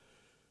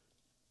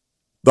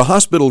The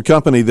hospital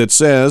company that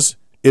says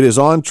it is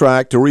on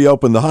track to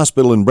reopen the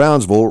hospital in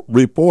Brownsville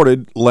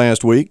reported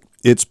last week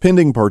its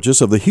pending purchase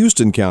of the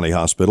Houston County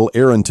Hospital.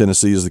 Aaron,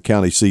 Tennessee is the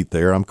county seat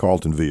there. I'm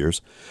Carlton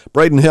Veers.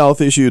 Braden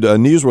Health issued a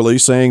news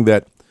release saying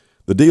that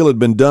the deal had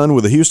been done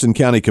with the Houston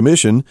County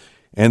Commission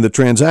and the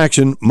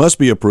transaction must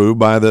be approved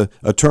by the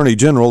Attorney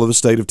General of the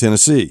state of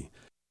Tennessee.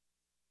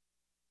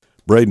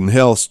 Braden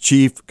Health's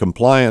Chief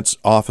Compliance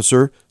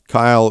Officer,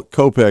 Kyle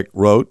Kopech,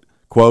 wrote,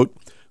 quote,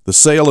 "The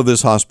sale of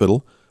this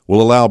hospital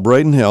will allow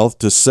Braden Health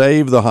to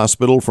save the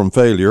hospital from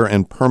failure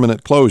and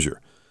permanent closure.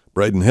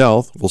 Braden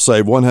Health will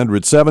save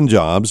 107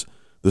 jobs,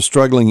 the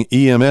struggling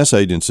EMS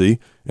agency,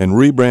 and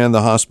rebrand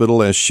the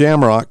hospital as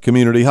Shamrock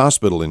Community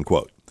Hospital," end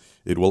quote.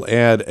 It will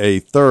add a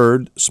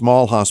third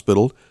small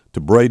hospital to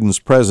Braden's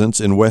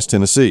presence in West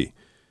Tennessee.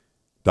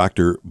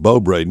 Dr. Bo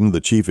Braden, the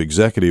chief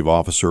executive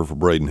officer for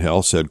Braden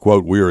Health, said,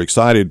 quote, "We are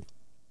excited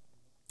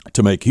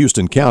to make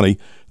Houston County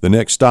the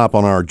next stop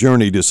on our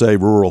journey to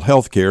save rural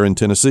health care in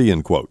Tennessee,"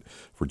 end quote.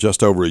 For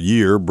just over a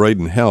year,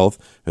 Braden Health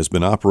has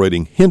been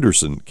operating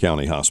Henderson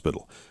County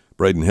Hospital.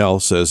 Braden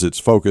Health says its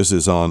focus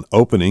is on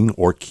opening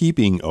or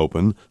keeping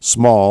open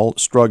small,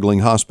 struggling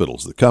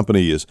hospitals. The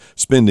company is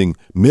spending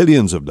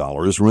millions of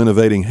dollars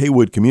renovating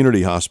Haywood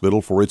Community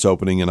Hospital for its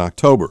opening in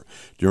October.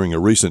 During a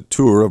recent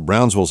tour of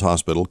Brownsville's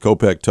hospital,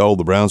 Kopech told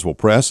the Brownsville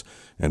Press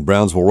and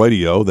Brownsville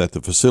Radio that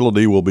the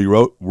facility will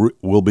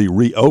be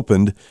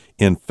reopened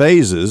in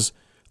phases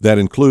that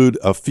include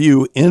a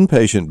few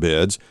inpatient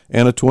beds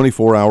and a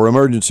 24-hour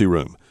emergency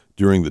room.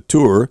 During the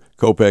tour,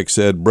 Kopech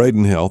said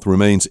Braden Health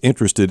remains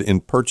interested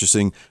in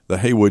purchasing the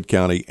Haywood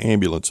County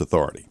Ambulance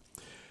Authority.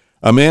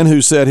 A man who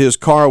said his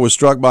car was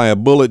struck by a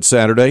bullet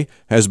Saturday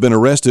has been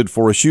arrested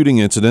for a shooting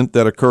incident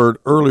that occurred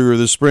earlier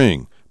this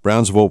spring.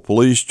 Brownsville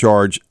police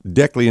charged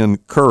Declan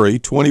Curry,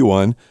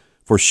 21,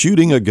 for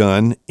shooting a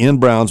gun in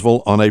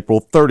Brownsville on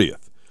April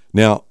 30th.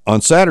 Now,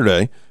 on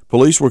Saturday,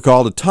 police were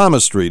called to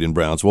Thomas Street in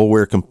Brownsville,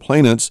 where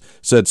complainants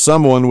said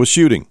someone was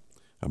shooting.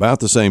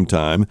 About the same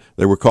time,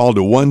 they were called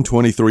to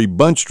 123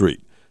 Bunch Street.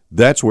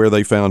 That's where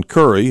they found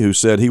Curry, who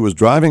said he was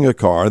driving a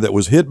car that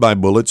was hit by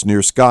bullets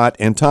near Scott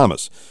and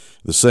Thomas.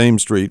 The same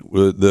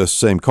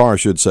car,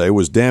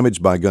 was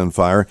damaged by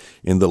gunfire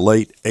in the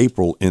late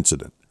April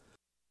incident.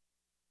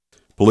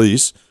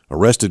 Police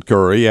arrested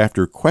Curry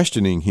after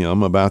questioning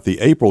him about the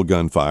April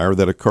gunfire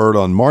that occurred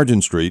on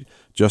Margin Street,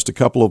 just a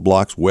couple of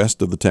blocks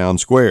west of the town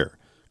square.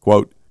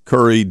 Quote,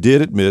 "Curry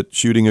did admit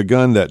shooting a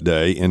gun that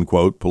day," end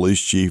quote, Police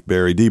Chief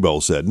Barry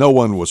Debo said. No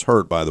one was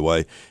hurt, by the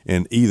way,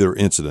 in either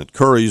incident.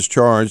 Curry is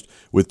charged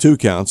with 2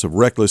 counts of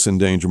reckless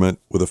endangerment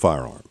with a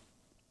firearm.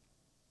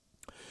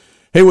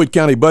 Haywood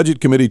County Budget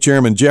Committee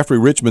Chairman Jeffrey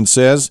Richmond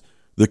says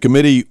the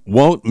committee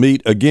won't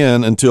meet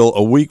again until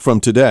a week from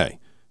today.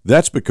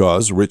 That's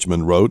because,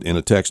 Richmond wrote in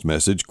a text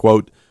message,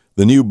 quote,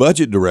 "The new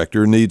budget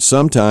director needs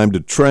some time to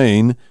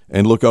train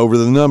and look over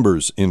the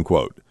numbers," end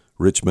quote.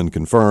 Richmond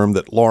confirmed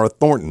that Laura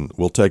Thornton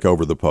will take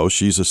over the post.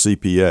 She's a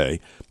CPA.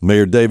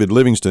 Mayor David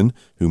Livingston,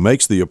 who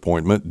makes the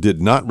appointment,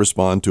 did not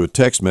respond to a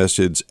text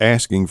message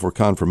asking for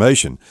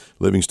confirmation.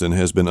 Livingston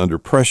has been under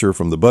pressure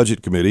from the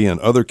Budget Committee and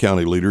other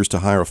county leaders to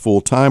hire a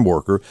full-time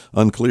worker.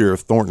 Unclear if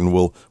Thornton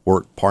will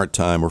work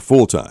part-time or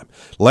full-time.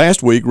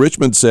 Last week,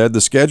 Richmond said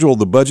the schedule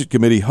the Budget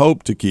Committee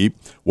hoped to keep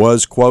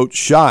was, quote,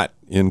 "shot,"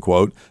 end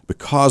quote,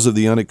 because of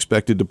the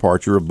unexpected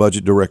departure of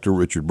Budget Director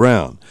Richard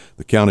Brown.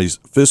 The county's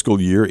fiscal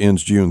year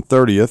ends June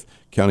 30th.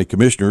 County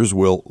commissioners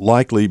will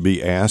likely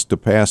be asked to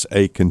pass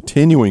a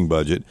continuing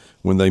budget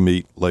when they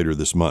meet later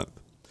this month.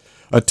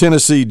 A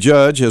Tennessee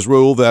judge has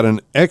ruled that an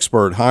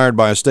expert hired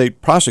by a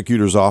state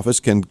prosecutor's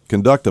office can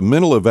conduct a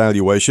mental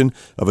evaluation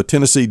of a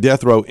Tennessee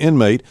death row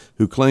inmate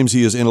who claims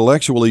he is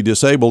intellectually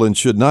disabled and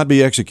should not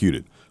be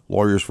executed.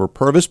 Lawyers for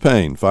Purvis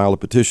Payne filed a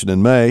petition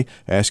in May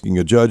asking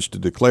a judge to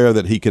declare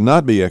that he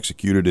cannot be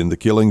executed in the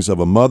killings of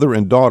a mother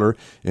and daughter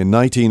in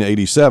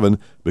 1987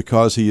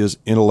 because he is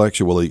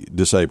intellectually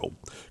disabled.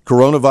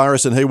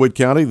 Coronavirus in Haywood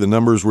County, the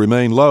numbers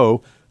remain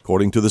low.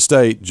 According to the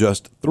state,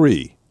 just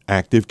 3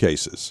 active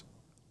cases.